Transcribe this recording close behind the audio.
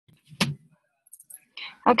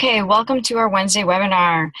Okay, welcome to our Wednesday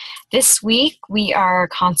webinar. This week we are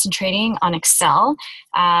concentrating on Excel,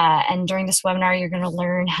 and during this webinar you're going to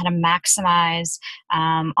learn how to maximize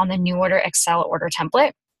on the NuORDER Excel order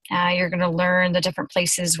template. You're going to learn the different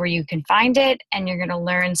places where you can find it, and you're going to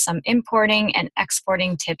learn some importing and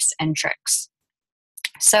exporting tips and tricks.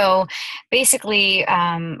 So basically,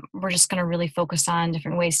 we're just going to really focus on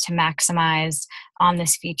different ways to maximize on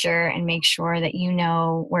this feature and make sure that you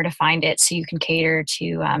know where to find it so you can cater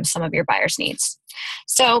to some of your buyers' needs.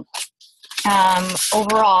 So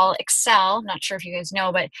overall, Excel, not sure if you guys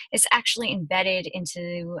know, but it's actually embedded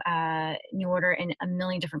into NuORDER in a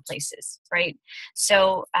million different places, right?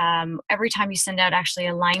 So every time you send out actually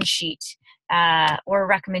a line sheet or a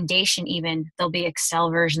recommendation even, there'll be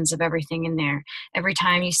Excel versions of everything in there. Every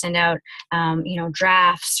time you send out,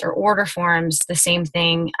 drafts or order forms, the same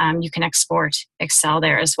thing, you can export Excel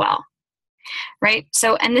there as well, right?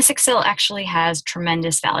 So, and this Excel actually has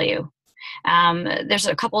tremendous value. There's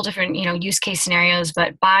a couple different, use case scenarios,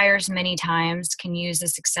 but buyers many times can use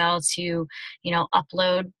this Excel to,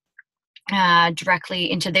 upload directly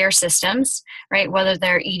into their systems, right? Whether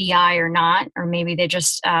they're EDI or not, or maybe they're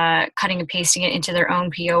just cutting and pasting it into their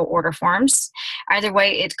own PO order forms. Either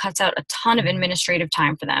way, it cuts out a ton of administrative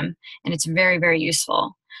time for them, and it's very, very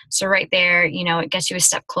useful. So right there, it gets you a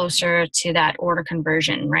step closer to that order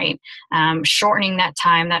conversion, right? Shortening that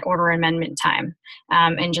time, that order amendment time,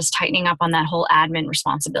 and just tightening up on that whole admin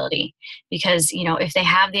responsibility. Because, if they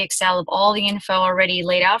have the Excel of all the info already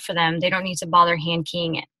laid out for them, they don't need to bother hand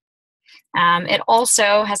keying it. It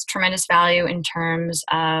also has tremendous value in terms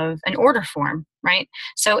of an order form, right?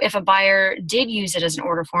 So if a buyer did use it as an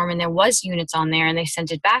order form and there was units on there and they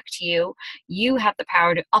sent it back to you, you have the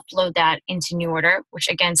power to upload that into NuORDER, which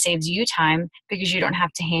again saves you time because you don't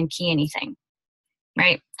have to hand key anything,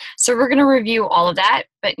 right? So we're going to review all of that,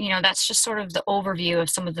 but that's just sort of the overview of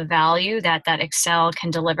some of the value that Excel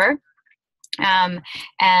can deliver, and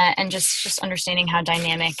just understanding how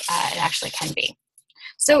dynamic it actually can be.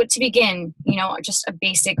 So to begin, just a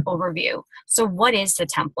basic overview. So what is the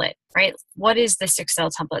template, right? What is this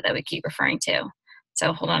Excel template that we keep referring to?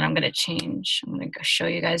 So hold on, I'm going to show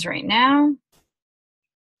you guys right now.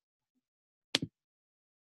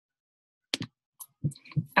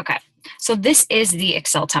 Okay, so this is the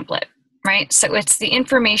Excel template, right? So it's the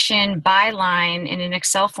information by line in an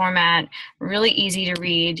Excel format, really easy to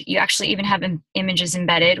read. You actually even have images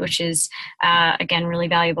embedded, which is, again, really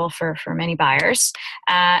valuable for many buyers.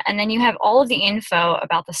 And then you have all of the info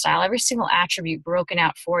about the style, every single attribute broken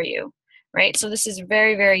out for you, right? So this is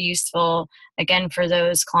very, very useful, again, for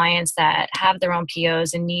those clients that have their own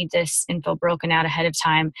POs and need this info broken out ahead of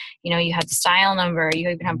time. You have the style number, you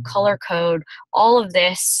even have color code, all of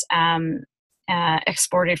this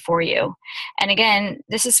exported for you. And again,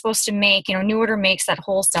 this is supposed to make, NuORDER makes that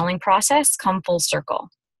whole selling process come full circle,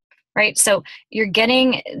 right? So you're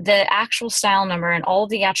getting the actual style number and all of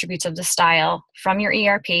the attributes of the style from your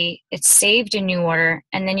ERP. It's saved in NuORDER,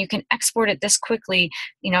 and then you can export it this quickly,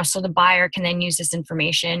 so the buyer can then use this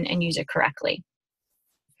information and use it correctly.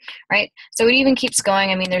 Right? So it even keeps going.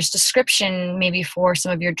 I mean, there's description maybe for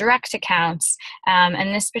some of your direct accounts,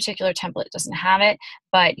 and this particular template doesn't have it,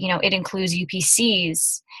 but it includes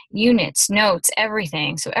UPCs, units, notes,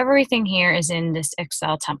 everything. So everything here is in this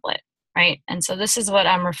Excel template, right? And so this is what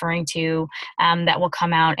I'm referring to, that will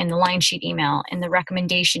come out in the line sheet email, in the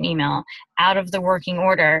recommendation email, out of the working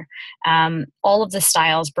order, all of the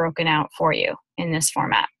styles broken out for you in this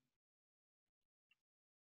format.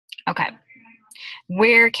 Okay.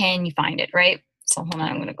 Where can you find it, right? So hold on,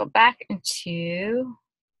 I'm going to go back into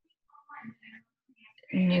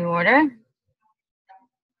NuORDER.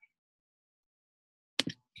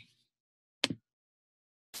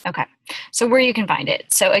 Okay, so where you can find it.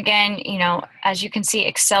 So again, as you can see,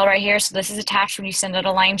 Excel right here. So this is attached when you send out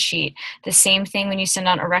a line sheet. The same thing when you send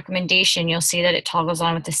out a recommendation, you'll see that it toggles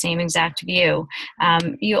on with the same exact view.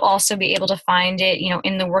 You'll also be able to find it,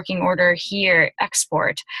 in the working order here,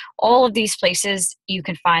 export. All of these places you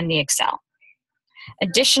can find the Excel.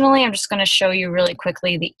 Additionally, I'm just going to show you really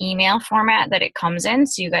quickly the email format that it comes in,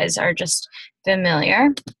 so you guys are just familiar.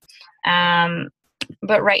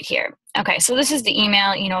 But right here. Okay, so this is the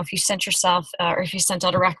email. If you sent yourself or if you sent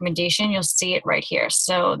out a recommendation, you'll see it right here.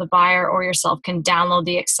 So the buyer or yourself can download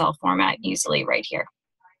the Excel format easily right here.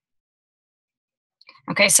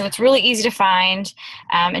 Okay, so it's really easy to find,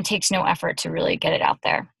 and takes no effort to really get it out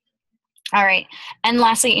there. All right, and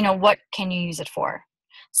lastly, what can you use it for?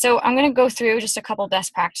 So I'm going to go through just a couple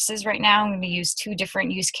best practices right now. I'm going to use 2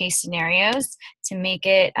 different use case scenarios to make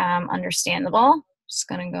it understandable. Just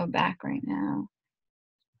going to go back right now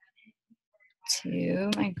to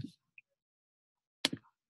my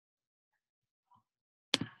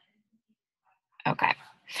Okay.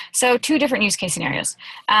 So two different use case scenarios.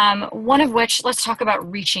 One of which, let's talk about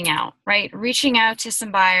reaching out, right? Reaching out to some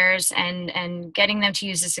buyers and getting them to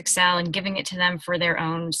use this Excel and giving it to them for their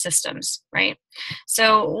own systems, right?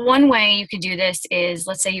 So one way you could do this is,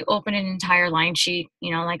 let's say you open an entire line sheet,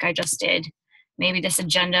 you know, like I just did. Maybe this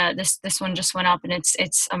agenda, this one just went up and it's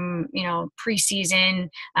you know, pre-season,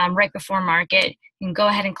 right before market. You can go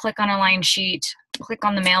ahead and click on a line sheet, click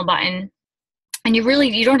on the mail button, and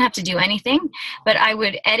you don't have to do anything, but I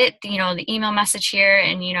would edit, you know, the email message here,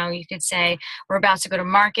 and you know, you could say we're about to go to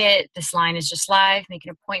market, this line is just live, make an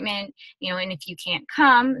appointment, you know, and if you can't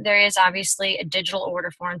come, there is obviously a digital order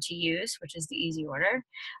form to use, which is the easy order,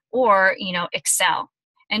 or you know, Excel.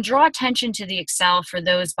 And draw attention to the Excel for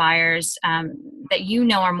those buyers that you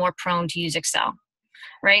know are more prone to use Excel,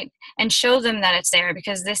 right? And show them that it's there,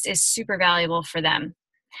 because this is super valuable for them.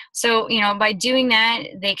 So, you know, by doing that,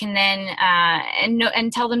 they can then,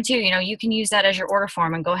 and tell them too, you know, you can use that as your order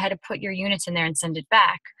form and go ahead and put your units in there and send it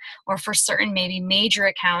back. Or for certain maybe major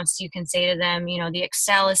accounts, you can say to them, you know, the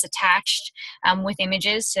Excel is attached with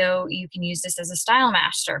images, so you can use this as a style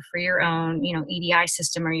master for your own, you know, EDI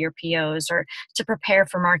system or your POs, or to prepare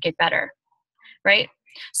for market better, right?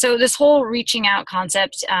 So this whole reaching out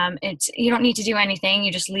concept, you don't need to do anything.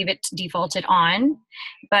 You just leave it defaulted on,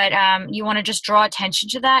 but you want to just draw attention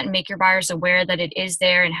to that and make your buyers aware that it is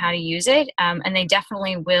there and how to use it. And they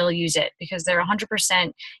definitely will use it, because they're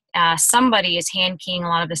 100%. Somebody is hand keying a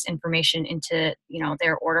lot of this information into, you know,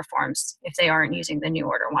 their order forms if they aren't using the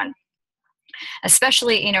NuORDER one,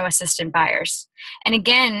 especially, you know, assistant buyers. And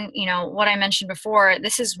again, you know, what I mentioned before,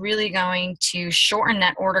 this is really going to shorten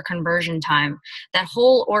that order conversion time. That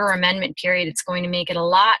whole order amendment period, it's going to make it a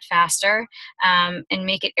lot faster and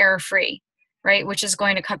make it error-free, right? Which is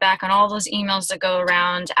going to cut back on all those emails that go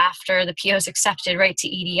around after the PO is accepted, right? To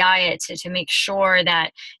EDI it, to make sure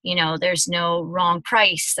that, you know, there's no wrong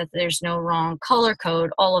price, that there's no wrong color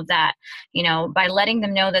code, all of that. You know, by letting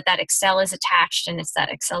them know that that Excel is attached and it's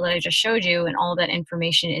that Excel that I just showed you and all that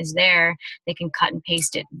information is there, they can cut and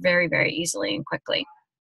paste it very, very easily and quickly.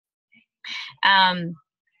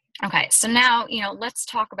 Okay, so now, you know, let's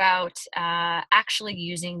talk about actually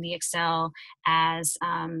using the Excel as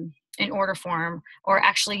an order form, or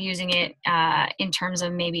actually using it in terms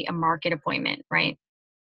of maybe a market appointment, right?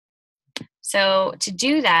 So to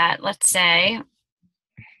do that, let's say,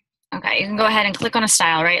 okay, you can go ahead and click on a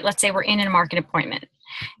style, right? Let's say we're in a market appointment.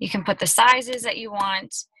 You can put the sizes that you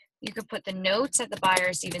want. You could put the notes that the buyer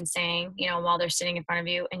is even saying, you know, while they're sitting in front of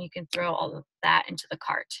you, and you can throw all of that into the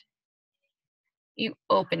cart. You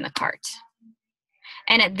open the cart.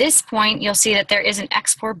 And at this point, you'll see that there is an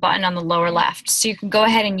export button on the lower left. So you can go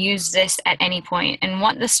ahead and use this at any point. And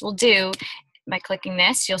what this will do, by clicking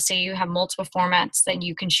this, you'll see you have multiple formats that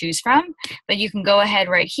you can choose from, but you can go ahead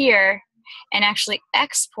right here and actually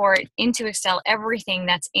export into Excel everything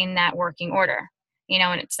that's in that working order, you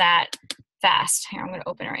know, and it's that fast. Here, I'm going to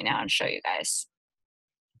open it right now and show you guys.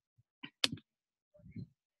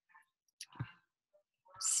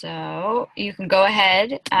 So you can go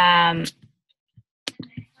ahead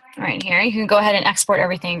right here, you can go ahead and export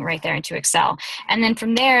everything right there into Excel. And then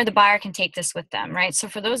from there, the buyer can take this with them, right? So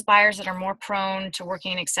for those buyers that are more prone to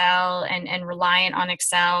working in Excel and reliant on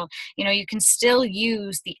Excel, you know, you can still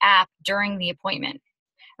use the app during the appointment,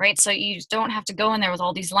 right? So you don't have to go in there with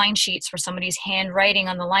all these line sheets where somebody's handwriting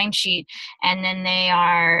on the line sheet, and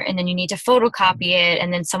then you need to photocopy it,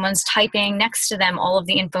 and then someone's typing next to them all of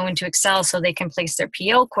the info into Excel so they can place their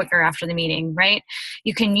PO quicker after the meeting, right?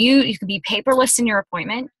 You can be paperless in your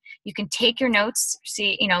appointment. You can take your notes,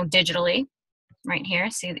 see, you know, digitally, right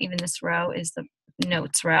here. See, even this row is the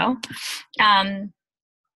notes row. And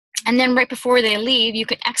then right before they leave, you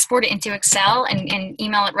can export it into Excel and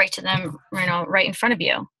email it right to them, you know, right in front of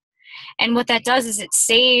you. And what that does is it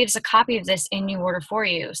saves a copy of this in NuORDER for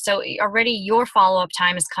you. So already your follow-up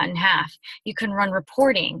time is cut in half. You can run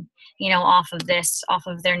reporting, you know, off of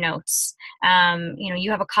their notes. You know,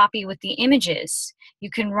 you have a copy with the images. You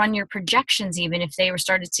can run your projections even if they were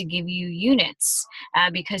started to give you units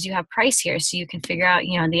because you have price here. So you can figure out,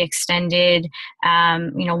 you know, the extended,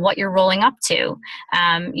 you know, what you're rolling up to.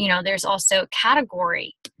 You know, there's also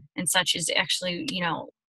category and such is actually, you know,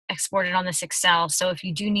 exported on this Excel. So if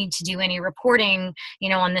you do need to do any reporting, you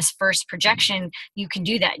know, on this first projection, you can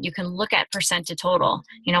do that. You can look at percent to total,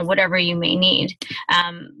 you know, whatever you may need.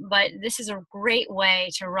 But this is a great way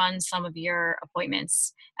to run some of your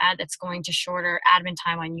appointments that's going to shorter admin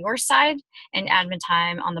time on your side and admin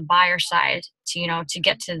time on the buyer side to, you know, to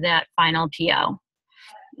get to that final PO.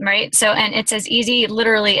 right? So, and it's as easy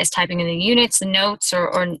literally as typing in the units, the notes,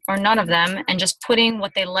 or none of them, and just putting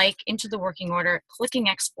what they like into the working order, clicking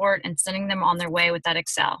export, and sending them on their way with that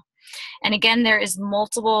Excel. And again, there is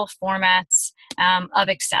multiple formats of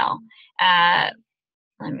Excel.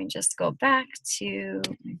 Let me just go back to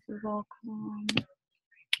Google Chrome.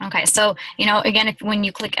 Okay, so, again, when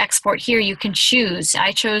you click export here, you can choose.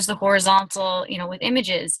 I chose the horizontal, with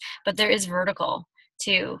images, but there is vertical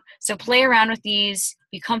too. So play around with these,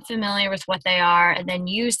 become familiar with what they are, and then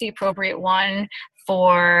use the appropriate one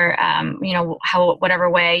for, whatever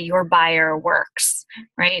way your buyer works,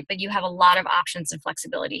 right? But you have a lot of options and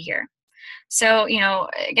flexibility here. So,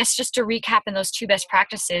 I guess just to recap in those two best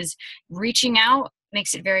practices, reaching out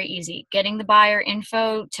makes it very easy. Getting the buyer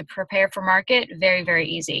info to prepare for market, very, very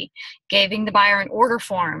easy. Giving the buyer an order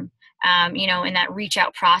form, in that reach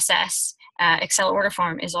out process, Excel order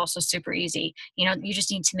form is also super easy. You just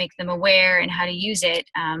need to make them aware and how to use it.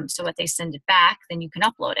 So what they send it back, then you can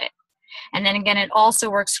upload it. And then again, it also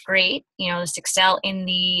works great, this Excel in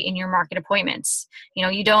your market appointments.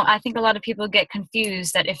 I think a lot of people get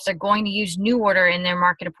confused that if they're going to use NuORDER in their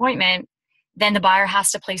market appointment, then the buyer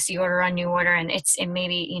has to place the order on NuORDER, and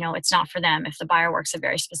maybe, it's not for them if the buyer works a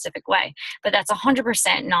very specific way. But that's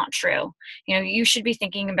 100% not true. You should be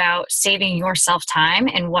thinking about saving yourself time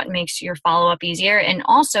and what makes your follow-up easier, and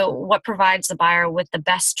also what provides the buyer with the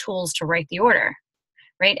best tools to write the order.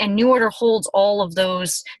 Right? And NuORDER holds all of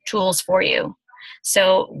those tools for you.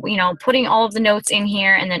 So, putting all of the notes in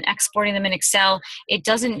here and then exporting them in Excel, it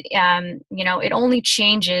doesn't, it only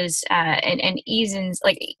changes and eases,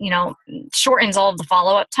 shortens all of the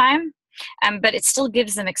follow-up time. But it still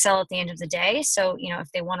gives them Excel at the end of the day. So,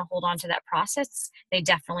 if they want to hold on to that process, they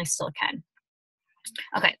definitely still can.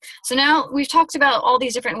 Okay, so now we've talked about all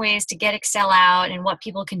these different ways to get Excel out and what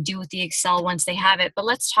people can do with the Excel once they have it, but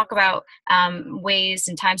let's talk about ways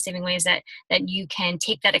and time-saving ways that you can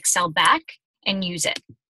take that Excel back and use it.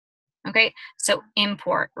 Okay, so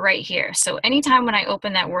import right here. So anytime when I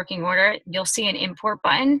open that working order, you'll see an import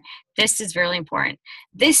button. This is really important.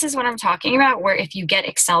 This is what I'm talking about, where if you get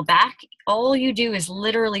Excel back, all you do is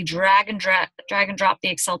literally drag and drop the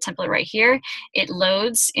Excel template right here. It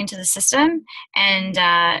loads into the system, and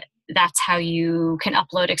that's how you can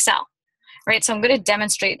upload Excel. Right, so I'm going to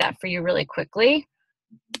demonstrate that for you really quickly.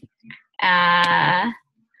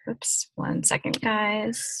 Oops, 1 second,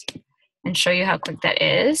 guys, and show you how quick that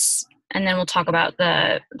is. And then we'll talk about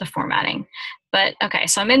the formatting. But okay,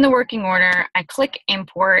 so I'm in the working order. I click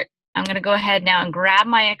import. I'm going to go ahead now and grab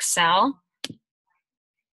my Excel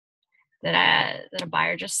that a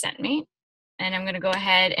buyer just sent me. And I'm going to go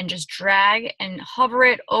ahead and just drag and hover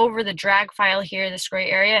it over the drag file here, this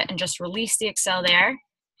gray area, and just release the Excel there.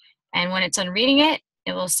 And when it's done reading it,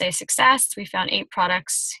 it will say success. We found 8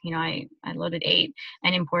 products. I loaded 8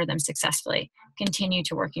 and imported them successfully. Continue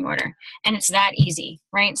to working order. And it's that easy,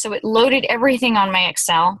 right? So it loaded everything on my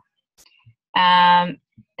Excel.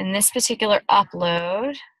 In this particular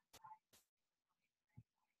upload,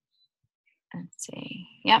 let's see.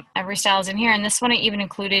 Yep, every style is in here. And this one, I even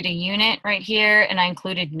included a unit right here, and I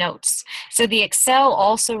included notes. So the Excel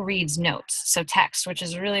also reads notes, so text, which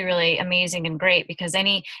is really, really amazing and great, because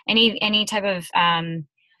any type of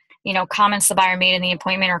comments the buyer made in the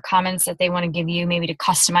appointment, or comments that they want to give you, maybe to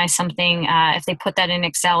customize something, if they put that in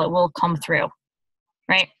Excel, it will come through,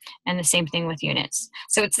 right? And the same thing with units.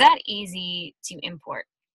 So it's that easy to import.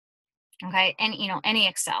 Okay, and any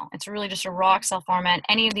Excel. It's really just a raw Excel format.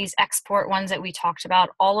 Any of these export ones that we talked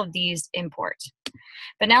about, all of these import.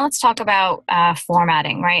 But now let's talk about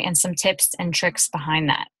formatting, right? And some tips and tricks behind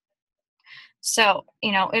that. So,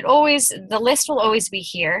 the list will always be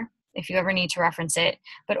here if you ever need to reference it.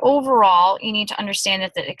 But overall, you need to understand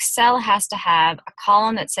that the Excel has to have a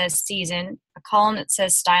column that says season, a column that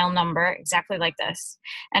says style number, exactly like this,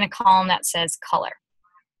 and a column that says color.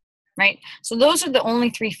 Right? So those are the only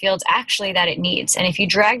 3 fields actually that it needs. And if you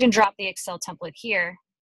dragged and dropped the Excel template here,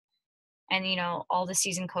 and all the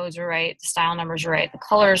season codes were right, the style numbers were right, the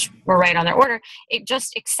colors were right on their order, it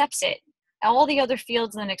just accepts it. All the other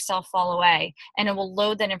fields in Excel fall away, and it will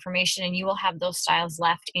load that information, and you will have those styles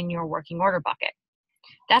left in your working order bucket.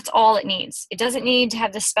 That's all it needs. It doesn't need to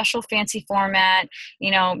have this special fancy format.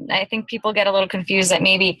 I think people get a little confused that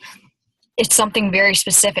maybe it's something very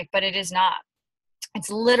specific, but it is not. It's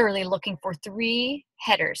literally looking for 3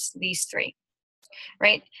 headers, these 3,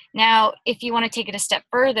 right? Now, if you want to take it a step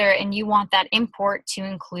further and you want that import to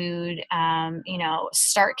include,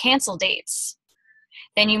 start cancel dates,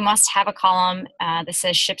 then you must have a column that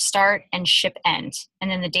says ship start and ship end, and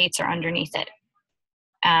then the dates are underneath it.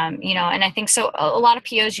 And I think so a lot of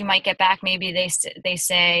POs you might get back, maybe they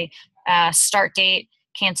say start date,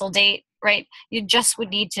 cancel date, right? You just would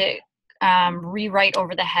need to rewrite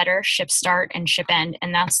over the header ship start and ship end,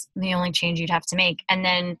 and that's the only change you'd have to make. And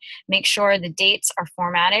then make sure the dates are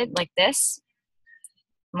formatted like this: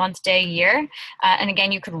 month, day, year. And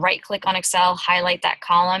again, you could right click on Excel, highlight that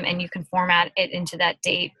column, and you can format it into that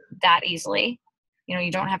date that easily.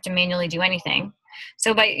 You don't have to manually do anything.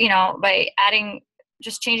 So by adding,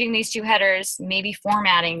 just changing these two headers, maybe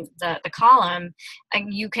formatting the column,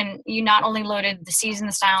 you not only loaded the season,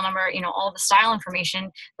 the style number, all the style information,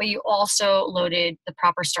 but you also loaded the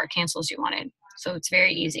proper start cancels you wanted. So it's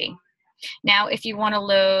very easy. Now, if you want to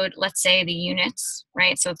load, let's say, the units,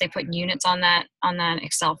 right? So if they put units on that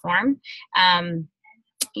Excel form,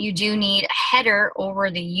 you do need a header over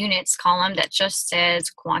the units column that just says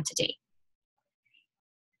quantity.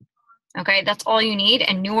 Okay, that's all you need,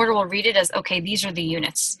 and NuORDER will read it as, okay, these are the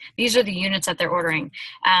units. These are the units that they're ordering.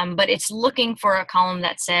 But it's looking for a column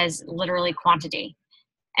that says literally quantity.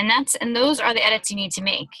 And those are the edits you need to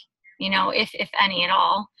make, if any at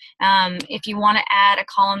all. If you want to add a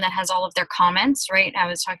column that has all of their comments, right? I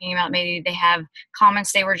was talking about maybe they have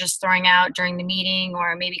comments they were just throwing out during the meeting,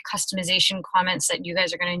 or maybe customization comments that you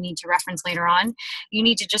guys are going to need to reference later on. You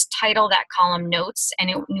need to just title that column notes, and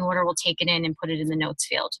NuORDER will take it in and put it in the notes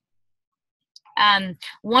field.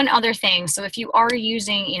 One other thing, so if you are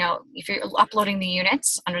using, if you're uploading the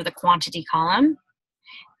units under the quantity column,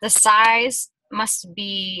 the size must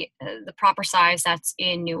be the proper size that's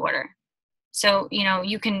in NuORDER. So,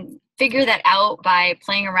 you can figure that out by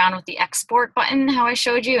playing around with the export button, how I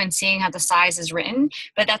showed you, and seeing how the size is written.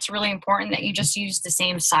 But that's really important that you just use the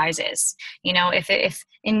same sizes. If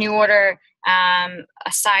in NuORDER,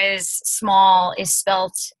 a size small is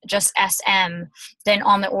spelt just SM, then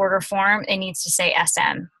on the order form, it needs to say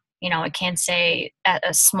SM. It can't say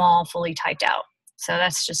a small fully typed out. So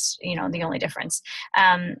that's just, the only difference.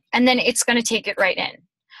 And then it's going to take it right in.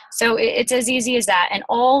 So it's as easy as that. And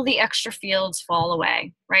all the extra fields fall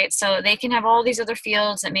away, right? So they can have all these other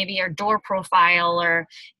fields that maybe are door profile or,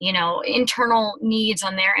 internal needs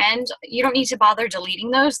on their end. You don't need to bother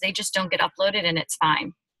deleting those. They just don't get uploaded, and it's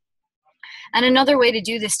fine. And another way to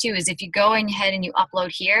do this too is if you go ahead and you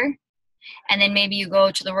upload here, and then maybe you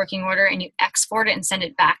go to the working order and you export it and send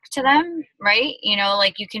it back to them, right?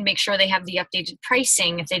 Like you can make sure they have the updated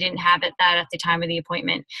pricing if they didn't have that at the time of the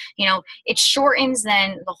appointment. It shortens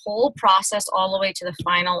then the whole process all the way to the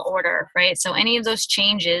final order, right? So any of those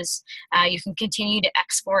changes, you can continue to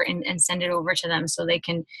export and send it over to them so they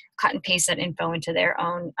can cut and paste that info into their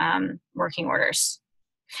own working orders,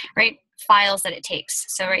 right? Files that it takes.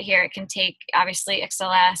 So right here, it can take obviously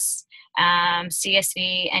XLS,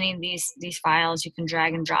 CSV, any of these files you can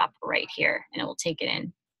drag and drop right here, and it will take it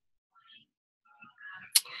in.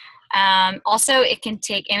 Also, it can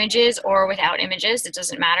take images or without images. It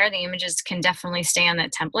doesn't matter. The images can definitely stay on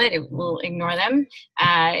that template. It will ignore them.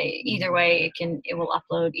 Either way, it will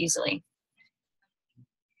upload easily.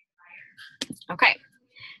 Okay.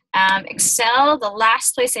 Excel, the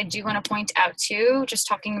last place I do want to point out too, just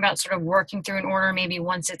talking about sort of working through an order maybe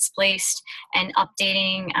once it's placed and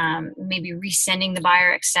updating, maybe resending the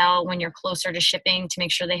buyer Excel when you're closer to shipping to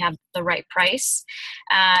make sure they have the right price.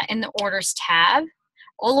 In the orders tab,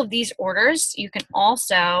 all of these orders, you can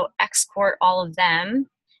also export all of them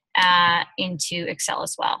into Excel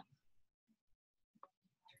as well.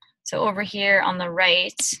 So over here on the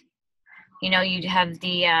right, you'd have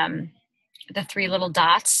the three little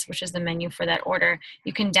dots, which is the menu for that order.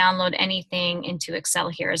 You can download anything into Excel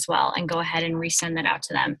here as well and go ahead and resend that out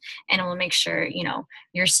to them. And it will make sure,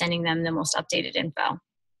 you're sending them the most updated info.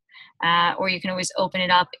 Or you can always open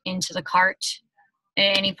it up into the cart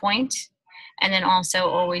at any point, and then also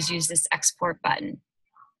always use this export button.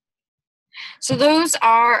 So those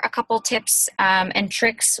are a couple tips and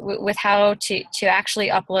tricks with how to actually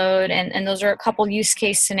upload, and those are a couple use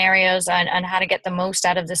case scenarios on how to get the most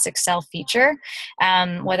out of this Excel feature,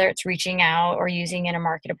 whether it's reaching out or using in a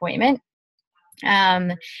market appointment.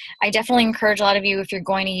 I definitely encourage a lot of you, if you're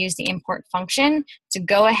going to use the import function, to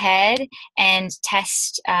go ahead and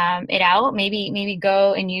test it out. Maybe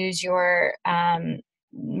go and use your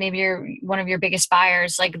maybe you're one of your biggest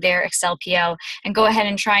buyers, like their Excel PO, and go ahead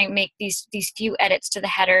and try and make these few edits to the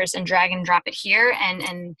headers and drag and drop it here,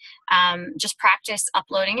 and just practice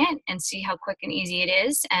uploading it and see how quick and easy it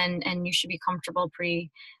is, and you should be comfortable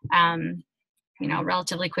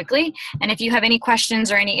relatively quickly. And if you have any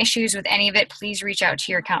questions or any issues with any of it, please reach out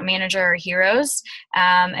to your account manager or heroes,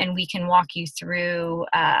 and we can walk you through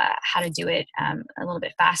how to do it a little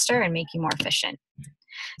bit faster and make you more efficient.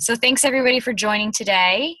 So thanks everybody for joining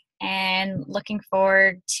today, and looking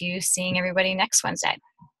forward to seeing everybody next Wednesday.